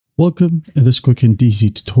Welcome. In this quick and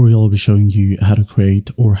easy tutorial, I'll be showing you how to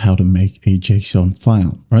create or how to make a JSON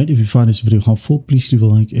file. Right? If you find this video helpful, please leave a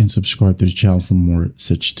like and subscribe to the channel for more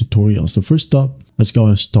such tutorials. So first up, let's go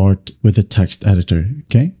and start with a text editor.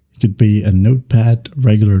 Okay, it could be a notepad,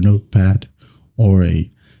 regular notepad, or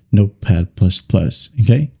a notepad++.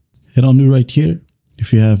 Okay, hit on new right here.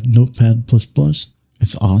 If you have notepad++,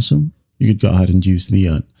 it's awesome. You could go ahead and use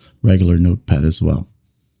the regular notepad as well.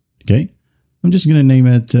 Okay, I'm just going to name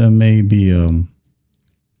it maybe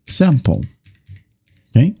sample.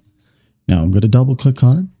 Okay, now I'm going to double click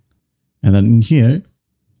on it. And then in here,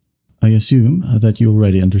 I assume that you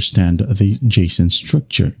already understand the JSON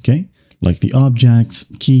structure. Okay, like the objects,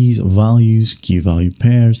 keys, values, key value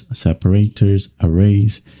pairs, separators,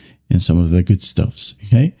 arrays, and some of the good stuffs.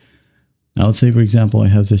 Okay, now let's say, for example, I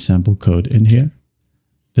have this sample code in here.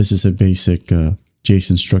 This is a basic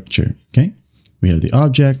JSON structure. Okay, we have the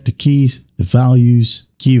object, the keys, the values,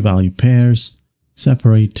 key value pairs,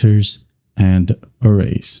 separators, and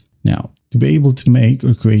arrays. Now, to be able to make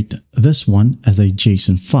or create this one as a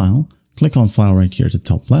JSON file, click on File right here at the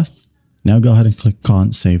top left. Now go ahead and click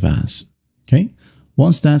on Save As. Okay,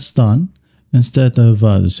 once that's done, instead of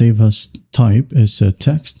the Save As type is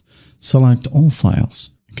text, select All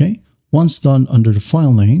Files. Okay, once done, under the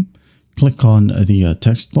file name, click on the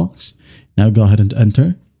text box. Now go ahead and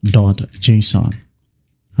enter .json.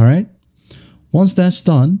 All right. Once that's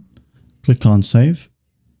done, click on Save.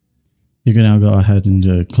 You can now go ahead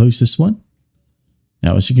and close this one.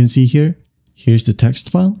 Now, as you can see here, here's the text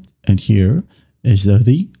file, and here is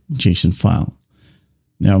the JSON file.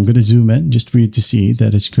 Now, I'm going to zoom in just for you to see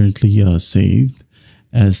that it's currently saved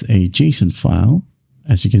as a JSON file.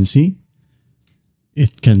 As you can see,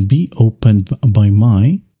 it can be opened by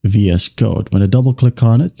my VS Code. When I double click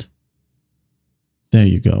on it, there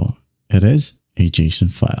you go. It is a JSON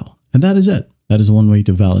file. And that is it. That is one way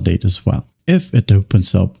to validate as well, if it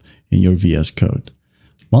opens up in your VS Code.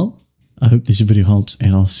 Well, I hope this video helps,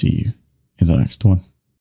 and I'll see you in the next one.